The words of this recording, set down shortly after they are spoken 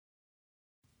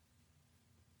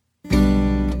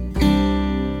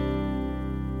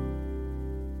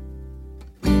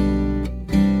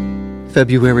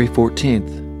February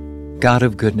 14th. God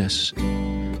of goodness,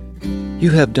 you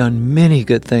have done many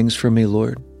good things for me,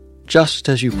 Lord, just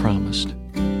as you promised.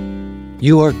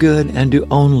 You are good and do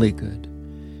only good.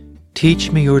 Teach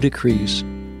me your decrees.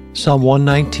 Psalm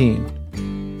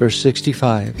 119, verse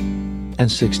 65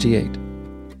 and 68.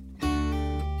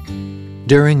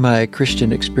 During my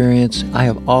Christian experience, I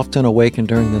have often awakened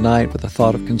during the night with a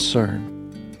thought of concern.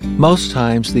 Most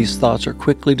times, these thoughts are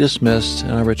quickly dismissed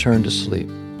and I return to sleep.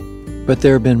 But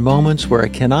there have been moments where I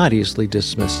cannot easily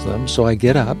dismiss them, so I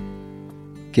get up,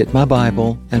 get my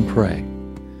Bible, and pray.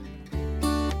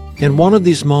 In one of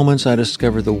these moments, I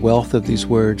discover the wealth of these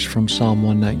words from Psalm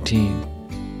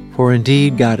 119. For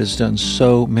indeed, God has done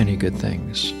so many good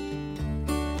things.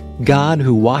 God,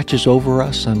 who watches over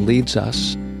us and leads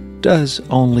us, does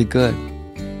only good.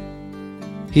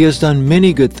 He has done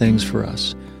many good things for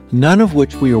us, none of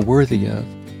which we are worthy of,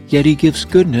 yet He gives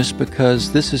goodness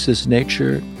because this is His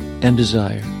nature and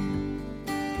desire.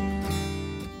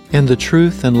 In the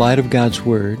truth and light of God's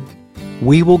Word,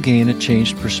 we will gain a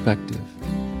changed perspective.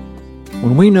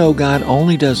 When we know God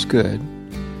only does good,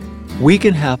 we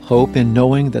can have hope in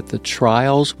knowing that the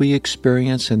trials we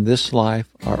experience in this life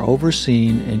are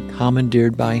overseen and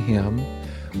commandeered by Him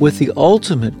with the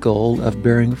ultimate goal of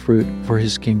bearing fruit for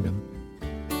His kingdom.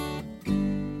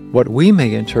 What we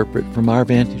may interpret from our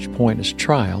vantage point as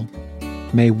trial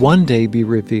may one day be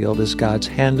revealed as God's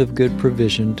hand of good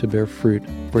provision to bear fruit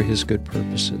for His good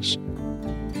purposes.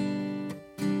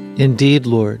 Indeed,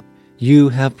 Lord, you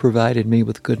have provided me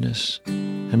with goodness,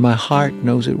 and my heart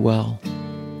knows it well.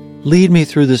 Lead me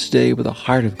through this day with a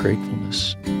heart of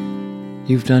gratefulness.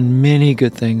 You've done many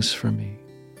good things for me.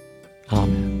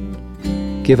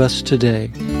 Amen. Give us today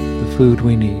the food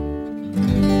we need.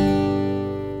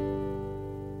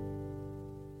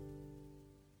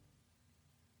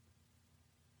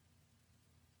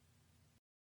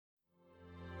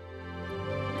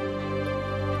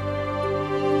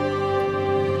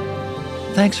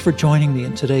 Thanks for joining me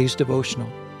in today's devotional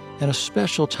and a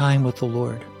special time with the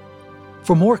Lord.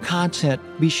 For more content,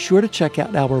 be sure to check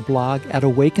out our blog at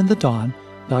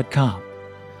awakenthedawn.com.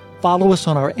 Follow us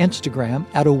on our Instagram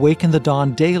at Awaken the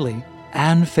Dawn Daily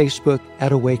and Facebook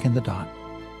at Awaken the Dawn.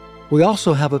 We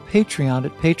also have a Patreon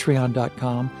at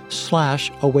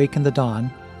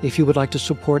patreon.com/awakenthedawn if you would like to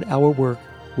support our work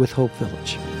with Hope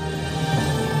Village.